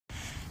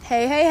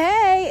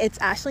Hey, it's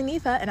Ashley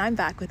Nifa, and I'm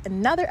back with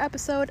another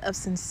episode of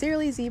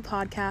Sincerely Z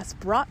Podcast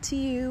brought to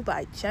you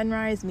by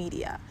Genrise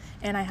Media.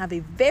 And I have a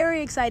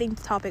very exciting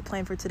topic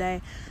planned for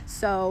today,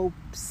 so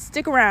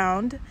stick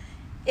around.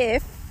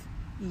 If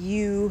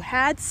you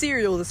had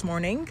cereal this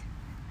morning,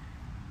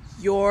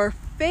 your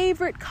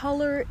favorite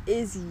color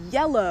is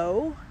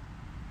yellow,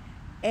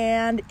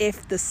 and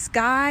if the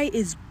sky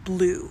is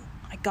blue,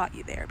 I got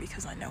you there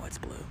because I know it's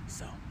blue,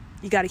 so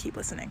you got to keep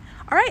listening.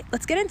 All right,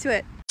 let's get into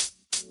it.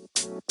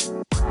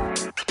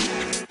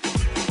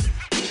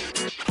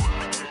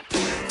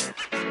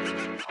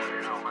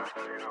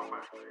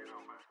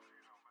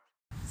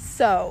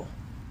 So,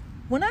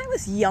 when I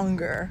was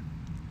younger,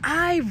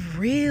 I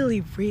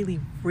really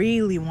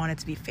wanted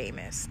to be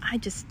famous. I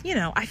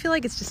feel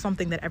like it's just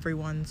something that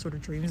everyone sort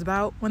of dreams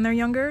about when they're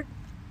younger.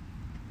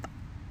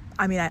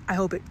 I mean, I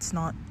hope it's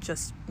not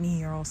just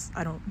me, or else,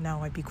 I don't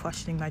know, I'd be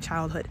questioning my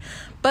childhood.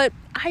 But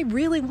I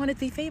really wanted to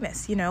be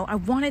famous, I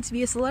wanted to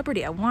be a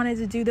celebrity. I wanted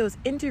to do those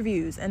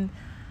interviews, and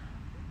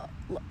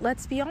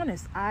let's be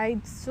honest, I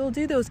still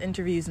do those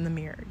interviews in the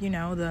mirror,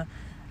 the,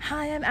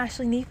 "Hi, I'm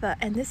Ashley Nifa,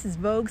 and this is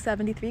Vogue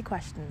 73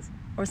 Questions,"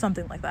 or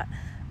something like that.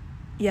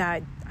 Yeah,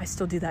 I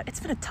still do that.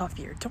 It's been a tough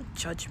year. Don't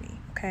judge me,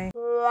 okay?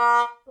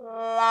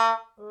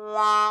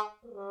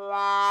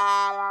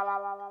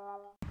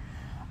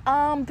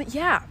 But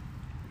yeah.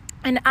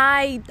 And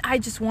I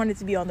just wanted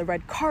to be on the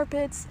red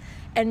carpets,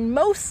 and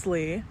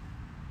mostly,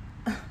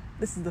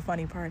 this is the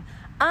funny part,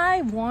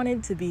 I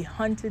wanted to be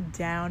hunted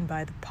down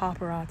by the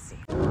paparazzi.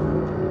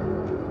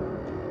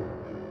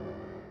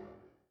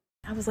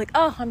 I was like,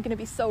 oh, I'm gonna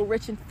be so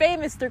rich and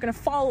famous, they're gonna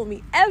follow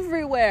me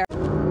everywhere.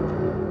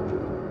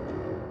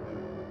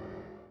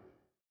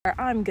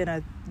 I'm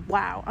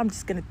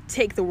just gonna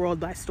take the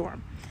world by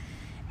storm.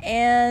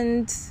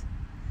 And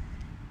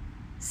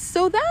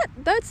so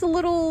that's a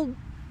little,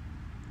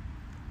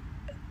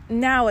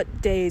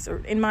 nowadays, or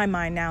in my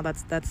mind now,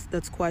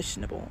 that's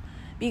questionable,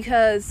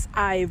 because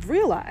I've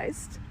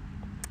realized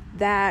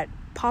that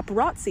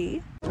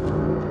paparazzi,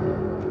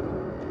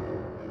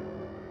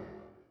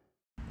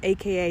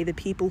 aka the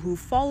people who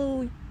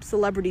follow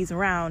celebrities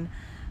around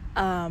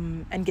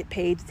and get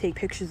paid to take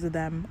pictures of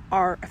them,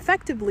 are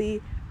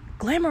effectively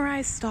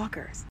glamorized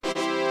stalkers.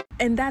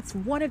 And that's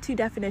one of two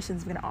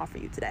definitions I'm going to offer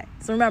you today.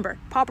 So remember,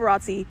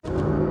 paparazzi,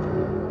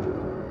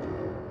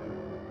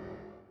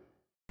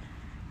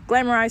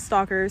 glamorized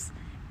stalkers,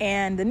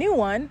 and the new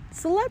one,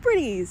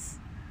 celebrities.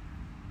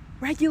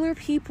 Regular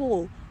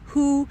people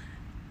who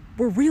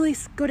were really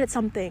good at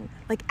something,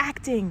 like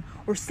acting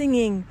or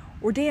singing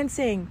or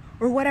dancing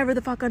or whatever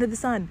the fuck under the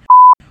sun.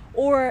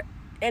 Or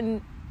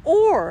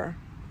regular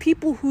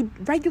people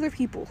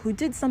who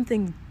did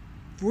something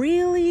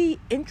really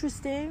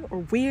interesting or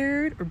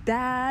weird or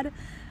bad,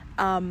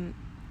 and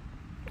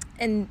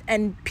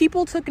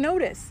people took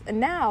notice, and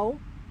now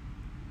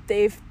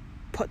they've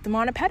put them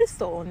on a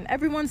pedestal and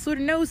everyone sort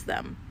of knows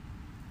them.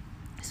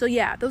 So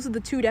yeah, those are the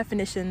two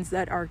definitions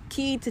that are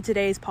key to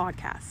today's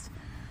podcast.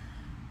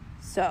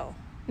 So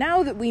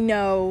now that we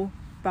know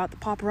about the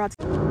paparazzi,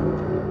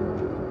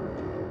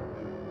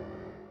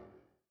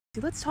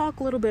 let's talk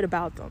a little bit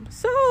about them.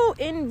 So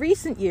in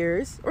recent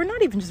years, or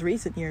not even just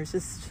recent years,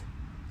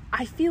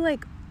 I feel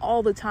like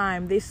all the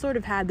time they sort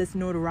of had this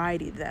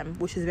notoriety to them,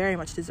 which is very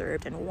much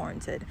deserved and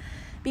warranted,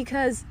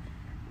 because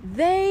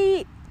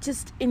they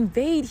just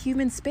invade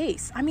human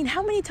space. I mean,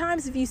 how many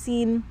times have you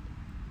seen,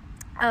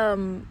 I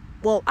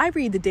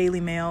read the Daily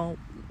Mail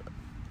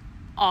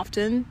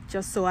often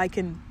just so I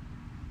can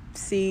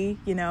see,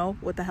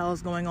 what the hell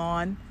is going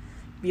on,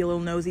 be a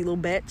little nosy little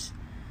bitch.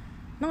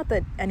 Not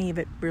that any of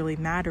it really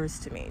matters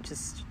to me,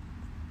 just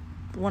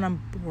when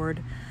I'm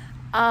bored.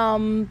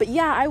 But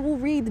yeah, I will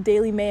read the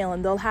Daily Mail,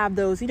 and they'll have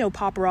those,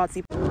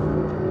 paparazzi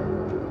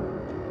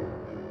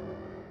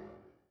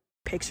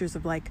pictures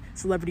of like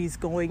celebrities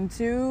going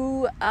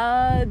to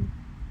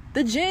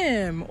the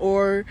gym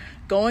or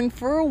going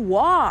for a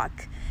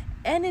walk,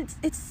 and it's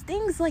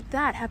things like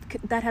that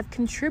have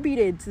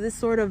contributed to this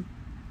sort of,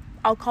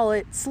 I'll call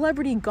it,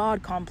 celebrity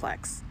god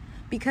complex,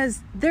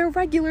 because they're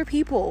regular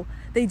people.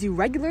 They do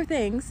regular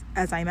things,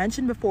 as I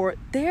mentioned before.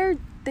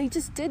 They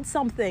just did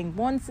something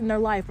once in their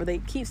life, or they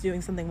keep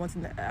doing something once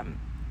in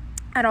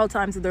at all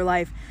times of their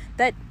life,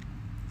 that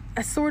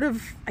has sort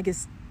of, I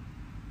guess,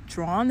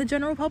 drawn the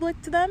general public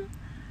to them.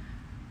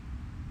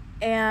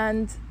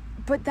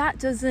 But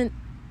that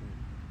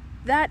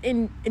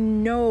in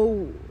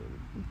no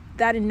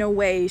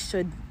way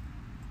should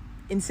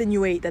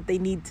insinuate that they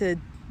need to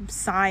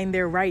sign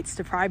their rights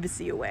to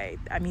privacy away.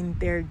 I mean,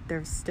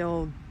 they're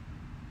still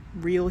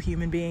real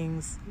human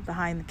beings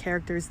behind the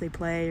characters they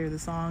play, or the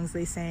songs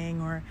they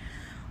sing,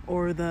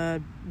 or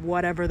the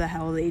whatever the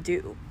hell they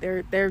do.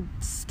 They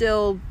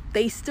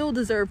still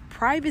deserve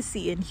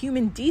privacy and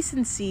human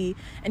decency,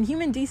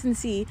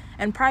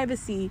 and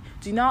privacy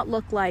do not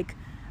look like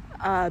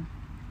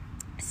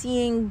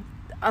seeing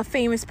a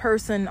famous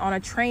person on a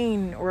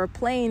train or a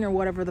plane or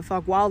whatever the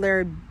fuck while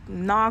they're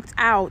knocked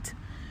out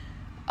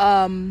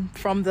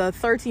from the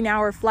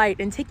 13-hour flight,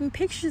 and taking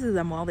pictures of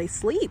them while they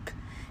sleep.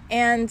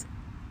 And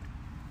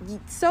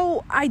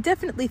So I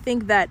definitely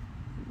think that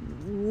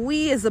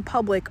we as a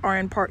public are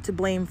in part to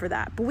blame for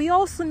that. But we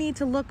also need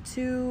to look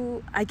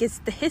to, I guess,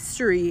 the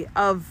history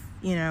of,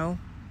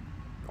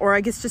 or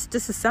I guess just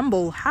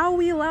disassemble how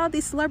we allow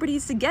these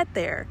celebrities to get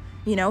there.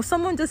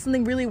 Someone does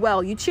something really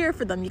well, you cheer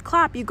for them, you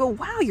clap, you go,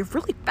 wow, you're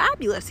really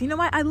fabulous.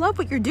 I love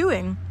what you're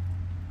doing.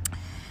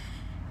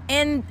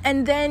 And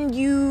then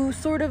you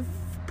sort of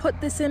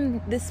put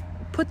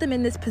them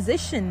in this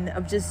position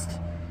of just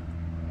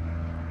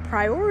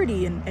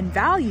priority and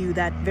value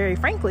that, very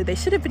frankly, they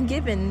should have been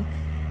given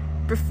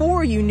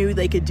before you knew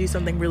they could do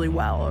something really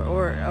well,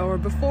 or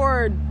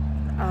before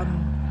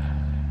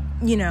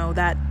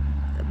that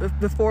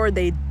before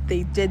they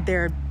did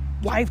their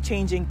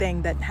life-changing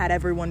thing that had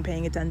everyone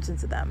paying attention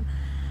to them.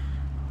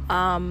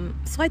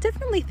 So I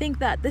definitely think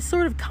that this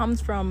sort of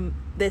comes from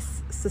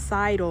this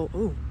societal,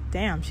 ooh,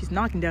 damn, she's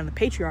knocking down the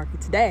patriarchy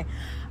today.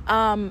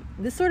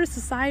 This sort of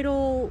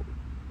societal,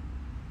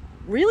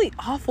 really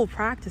awful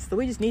practice that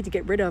we just need to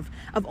get rid of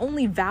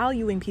only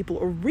valuing people,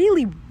 or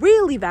really,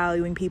 really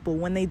valuing people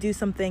when they do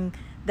something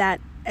that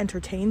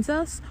entertains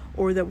us,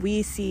 or that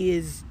we see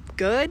as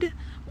good,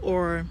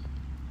 or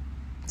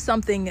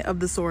something of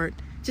the sort.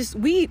 Just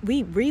we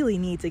really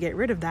need to get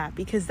rid of that,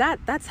 because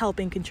that's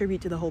helping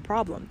contribute to the whole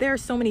problem. There are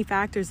so many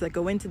factors that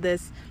go into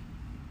this,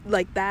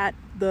 like that,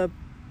 the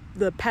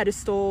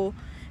pedestal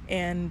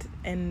and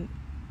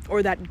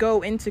or that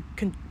go into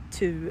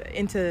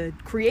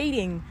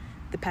creating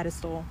the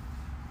pedestal,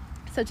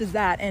 such as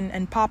that,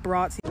 and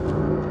paparazzi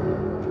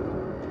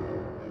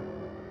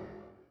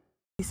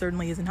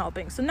certainly isn't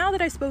helping. So now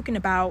that I've spoken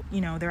about,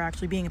 there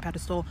actually being a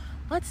pedestal,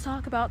 let's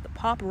talk about the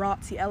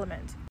paparazzi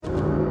element.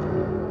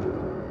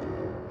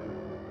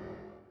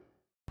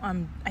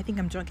 I think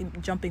I'm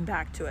jumping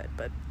back to it,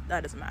 but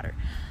that doesn't matter.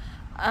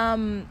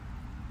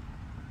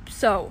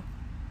 So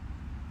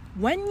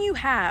when you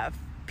have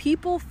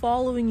people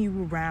following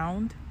you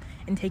around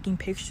and taking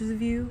pictures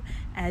of you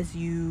as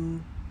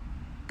you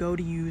go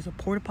to use a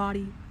porta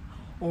potty,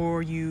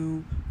 or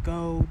you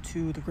go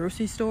to the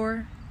grocery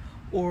store,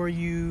 or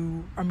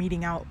you are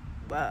meeting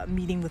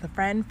with a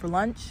friend for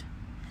lunch,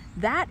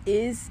 that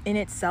is in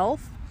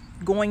itself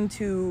going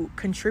to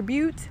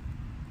contribute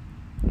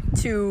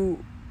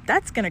to,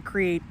 that's going to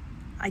create,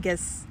 I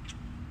guess,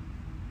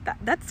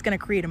 that's going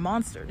to create a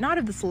monster, not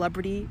of the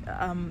celebrity,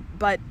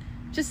 but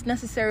just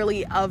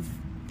necessarily of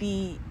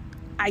the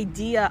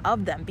idea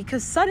of them.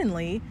 Because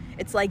suddenly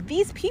it's like,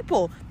 these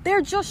people,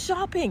 they're just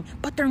shopping,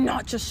 but they're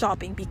not just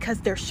shopping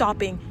because they're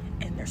shopping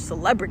and they're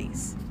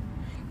celebrities.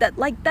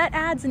 That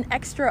adds an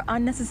extra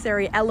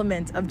unnecessary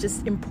element of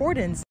just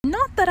importance.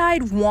 Not that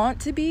I'd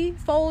want to be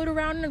followed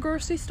around in a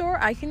grocery store.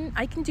 I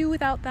can do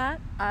without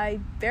that. I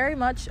very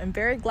much am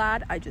very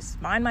glad I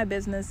just mind my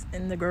business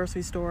in the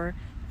grocery store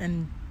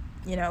and,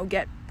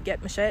 get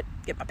my shit,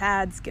 get my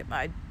pads, get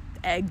my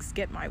eggs,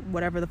 get my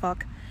whatever the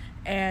fuck,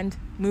 and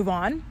move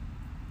on.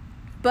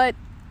 But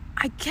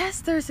I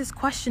guess there's this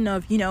question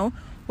of,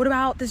 what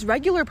about this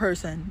regular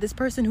person, this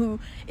person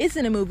who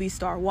isn't a movie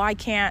star? Why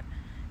can't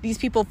these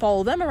people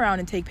follow them around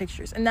and take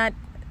pictures? And that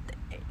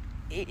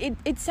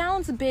it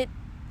sounds a bit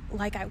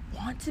like I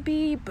want to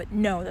be, but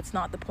no, that's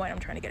not the point I'm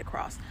trying to get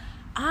across.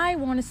 I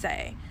want to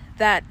say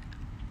that,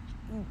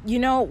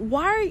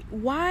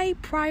 why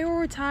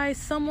prioritize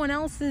someone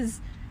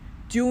else's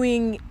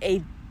doing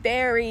a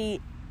very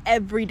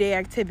everyday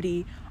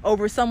activity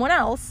over someone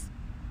else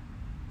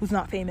who's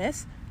not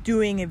famous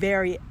doing a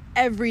very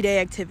everyday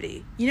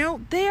activity?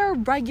 They are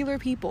regular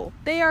people.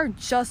 They are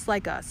just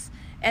like us.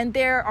 And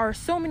there are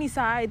so many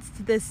sides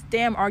to this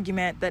damn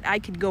argument that I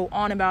could go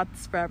on about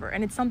this forever.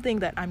 And it's something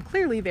that I'm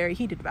clearly very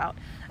heated about.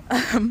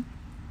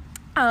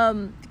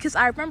 Because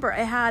I remember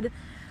I had,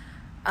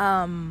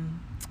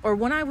 or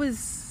when I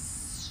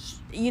was,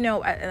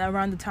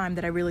 around the time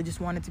that I really just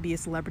wanted to be a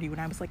celebrity, when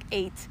I was like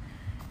 8,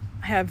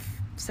 I have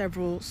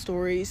several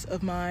stories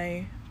of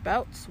my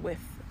bouts with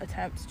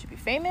attempts to be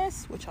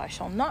famous, which I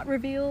shall not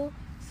reveal,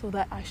 so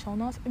that I shall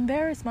not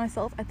embarrass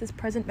myself at this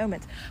present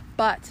moment.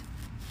 But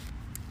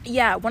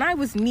yeah, when I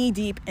was knee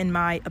deep in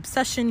my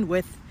obsession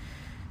with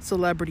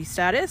celebrity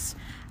status,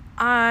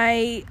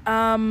 I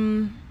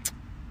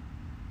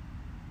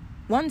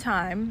one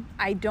time,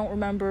 I don't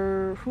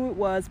remember who it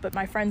was, but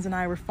my friends and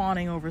I were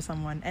fawning over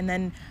someone, and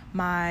then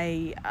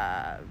an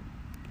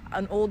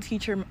old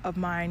teacher of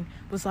mine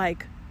was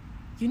like,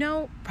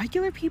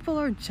 regular people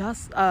are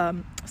just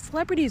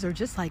celebrities are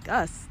just like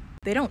us.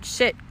 They don't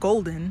shit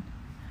golden.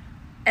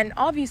 And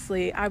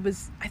obviously I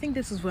think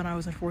this was when I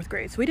was in 4th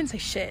grade, so we didn't say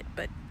shit,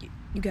 but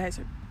you guys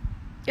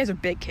are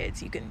big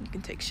kids. You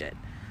can take shit.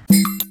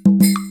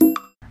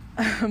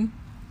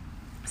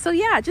 So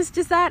yeah,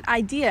 just that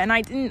idea, and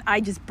I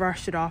just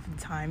brushed it off at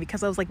the time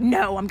because I was like,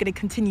 no, I'm gonna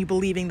continue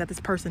believing that this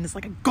person is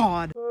like a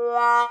god.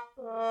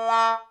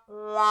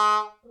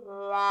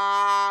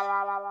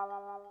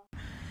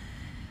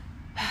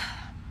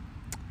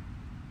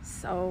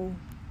 So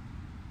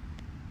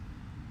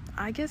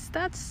I guess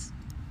that's,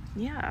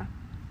 yeah,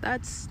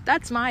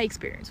 that's my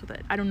experience with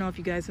it. I don't know if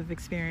you guys have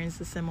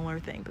experienced a similar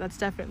thing, but that's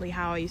definitely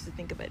how I used to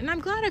think of it. And I'm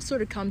glad I've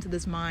sort of come to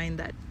this mind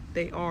that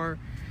they are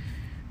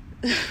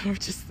or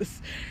just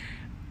this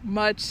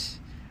much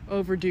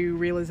overdue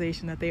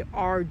realization that they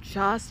are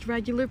just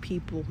regular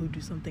people who do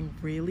something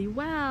really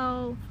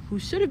well, who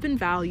should have been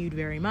valued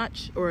very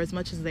much, or as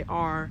much as they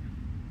are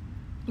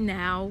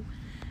now.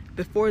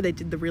 Before they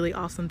did the really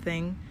awesome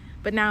thing,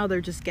 but now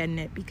they're just getting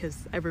it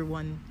because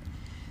everyone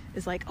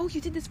is like, oh,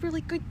 you did this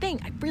really good thing,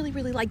 I really,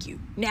 really like you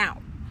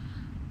now,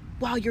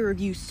 while you're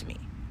used to me.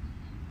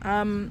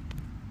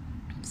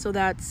 So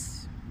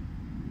that's,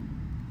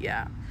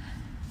 yeah.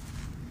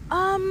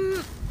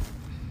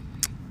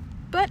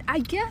 But I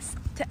guess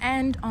to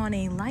end on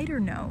a lighter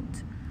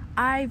note,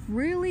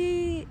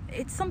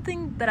 it's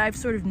something that I've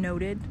sort of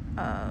noted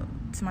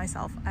to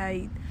myself.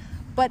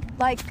 But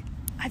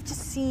I've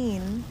just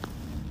seen,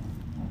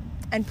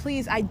 and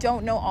please, I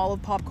don't know all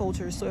of pop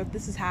culture, so if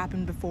this has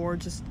happened before,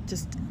 just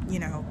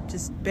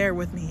bear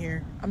with me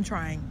here. I'm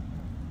trying.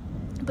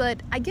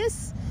 But I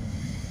guess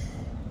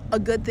a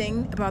good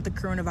thing about the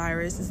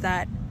coronavirus is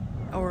that,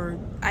 or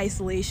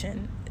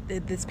isolation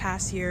this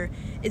past year,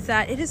 is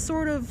that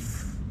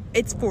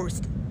it's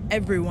forced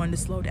everyone to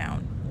slow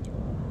down.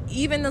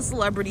 Even the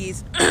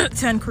celebrities,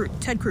 Ted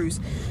Cruz,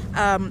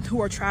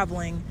 who are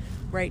traveling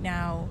right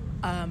now,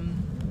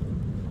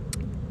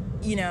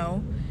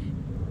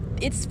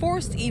 it's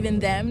forced even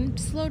them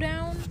to slow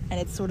down, and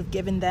it's sort of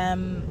given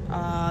them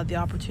the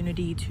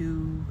opportunity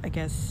to, I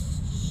guess,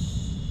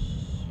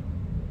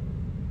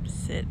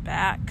 sit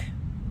back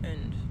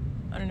and,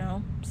 I don't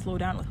know, slow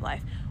down with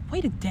life.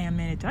 Wait a damn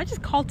minute, did I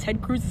just call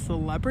Ted Cruz a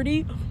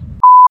celebrity?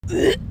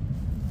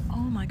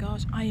 Oh my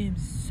gosh, I am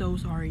so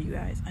sorry, you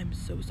guys. I'm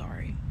so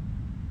sorry.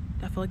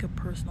 That felt like a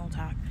personal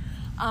attack.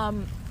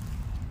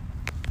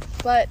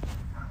 But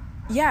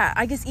yeah,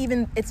 I guess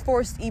even it's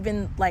forced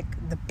even like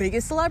the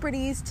biggest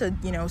celebrities to,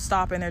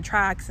 stop in their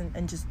tracks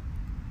and just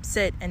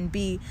sit and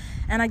be.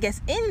 And I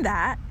guess in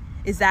that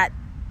is that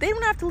they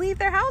don't have to leave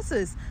their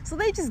houses. So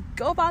they just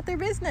go about their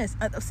business.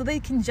 So they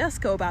can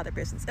just go about their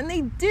business. And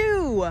they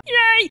do.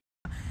 Yay!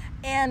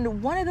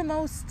 And one of the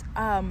most,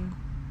 I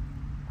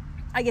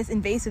guess,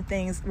 invasive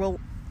things,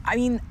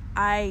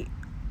 I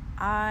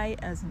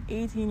as an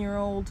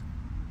 18-year-old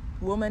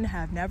woman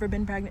have never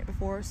been pregnant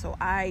before.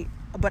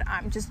 But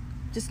I'm just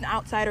an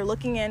outsider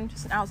looking in,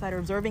 just an outsider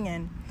observing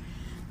in,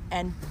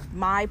 and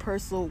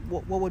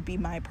what would be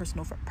my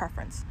personal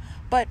preference.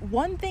 But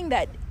one thing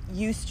that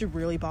used to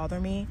really bother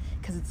me,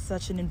 because it's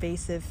such an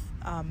invasive,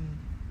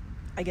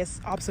 I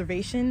guess,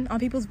 observation on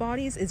people's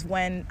bodies, is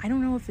when, I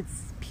don't know if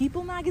it's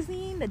People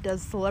magazine that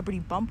does celebrity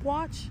bump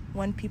watch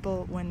when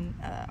people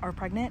are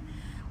pregnant.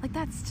 Like,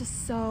 that's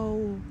just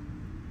so,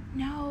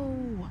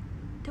 no,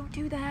 don't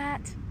do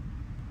that.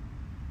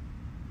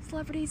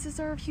 Celebrities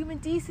deserve human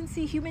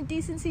decency. Human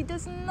decency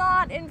does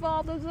not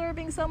involve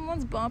observing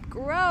someone's bump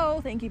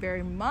grow. Thank you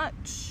very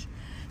much.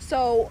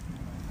 So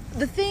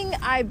the thing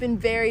I've been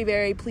very,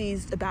 very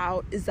pleased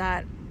about is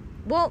that,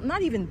 well,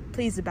 not even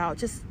pleased about,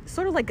 just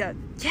sort of like a,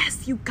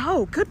 yes, you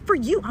go. Good for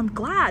you. I'm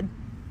glad.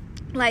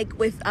 Like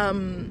with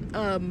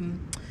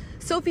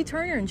Sophie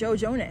Turner and Joe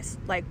Jonas.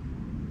 Like,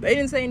 they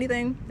didn't say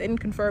anything. They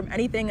didn't confirm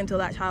anything until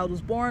that child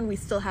was born. We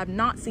still have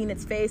not seen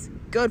its face.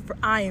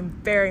 I am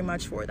very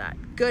much for that.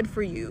 Good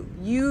for you.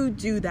 You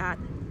do that.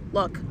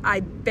 Look, I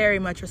very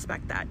much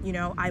respect that.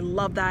 I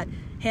love that.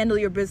 Handle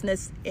your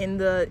business in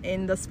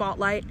the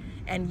spotlight,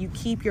 and you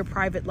keep your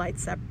private life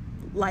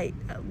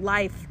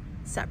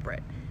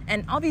separate.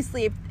 And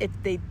obviously, if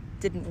they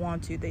didn't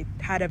want to, they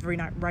had every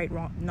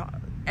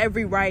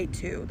right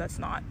to. That's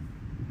not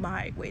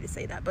my way to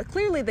say that, but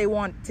clearly they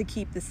want to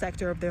keep the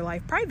sector of their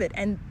life private,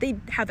 and they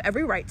have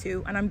every right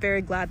to, and I'm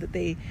very glad that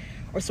they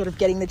are sort of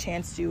getting the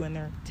chance to, and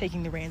they're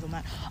taking the reins on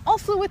that.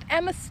 Also with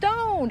Emma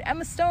Stone,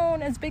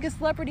 as big a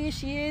celebrity as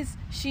she is,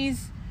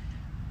 she's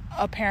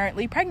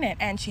apparently pregnant,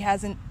 and she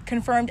hasn't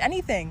confirmed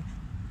anything,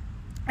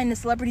 and the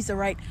celebrities the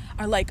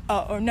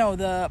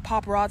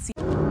paparazzi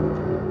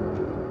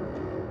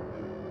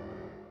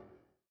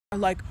are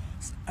like,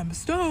 Emma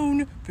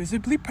Stone,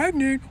 visibly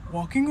pregnant,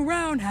 walking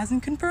around,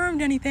 hasn't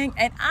confirmed anything,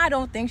 and I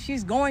don't think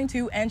she's going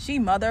to, and she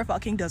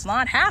motherfucking does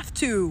not have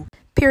to.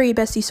 Period,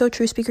 bestie. So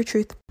true. Speak your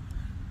truth.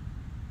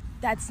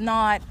 That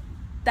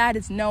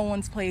is no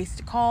one's place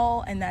to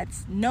call, and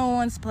that's no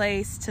one's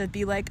place to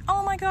be like,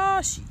 oh my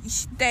gosh,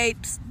 they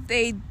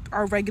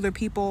are regular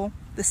people.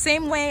 The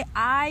same way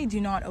I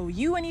do not owe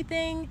you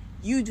anything,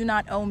 you do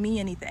not owe me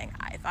anything.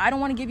 If I don't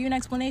want to give you an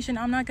explanation,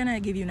 I'm not going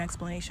to give you an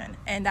explanation.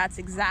 And that's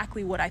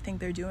exactly what I think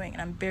they're doing.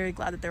 And I'm very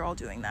glad that they're all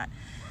doing that.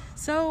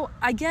 So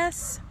I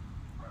guess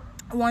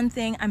one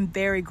thing I'm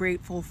very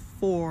grateful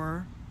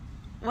for,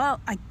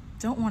 well, I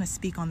don't want to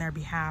speak on their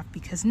behalf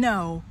because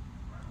no,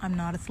 I'm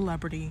not a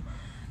celebrity.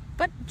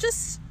 But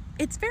just,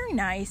 it's very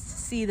nice to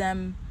see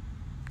them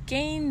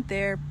gain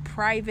their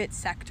private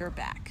sector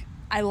back.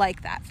 I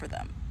like that for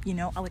them.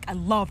 I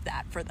love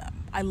that for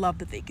them. I love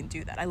that they can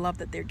do that. I love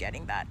that they're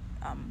getting that,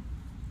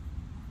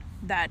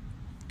 that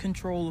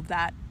control of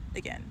that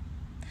again.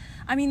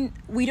 I mean,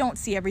 we don't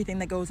see everything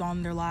that goes on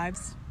in their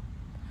lives,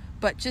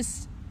 but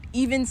just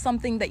even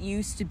something that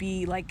used to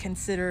be like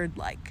considered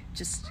like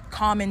just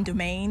common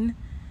domain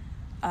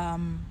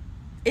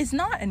is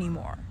not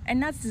anymore.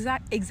 And that's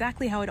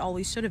exactly how it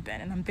always should have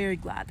been, and I'm very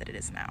glad that it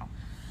is now.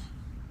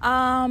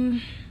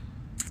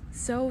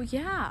 So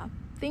yeah,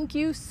 thank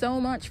you so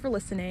much for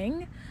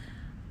listening.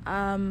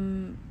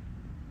 Thank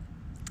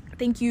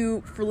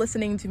you for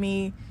listening to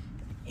me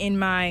in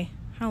my,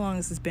 how long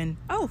has this been?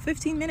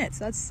 15 minutes.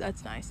 That's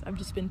nice. I've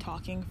just been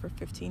talking for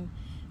 15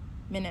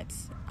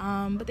 minutes.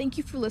 But thank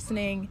you for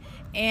listening,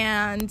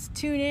 and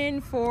tune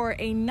in for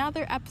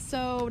another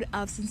episode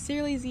of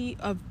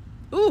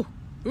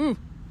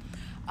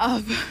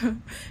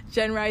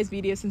Jen Rise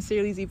Media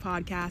Sincerely Z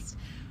podcast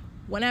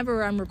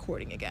whenever I'm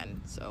recording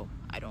again. So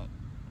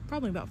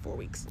probably about 4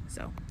 weeks.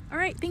 So, all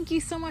right. Thank you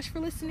so much for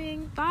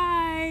listening.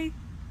 Bye.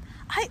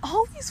 I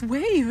always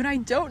wave and I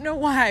don't know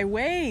why I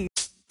wave.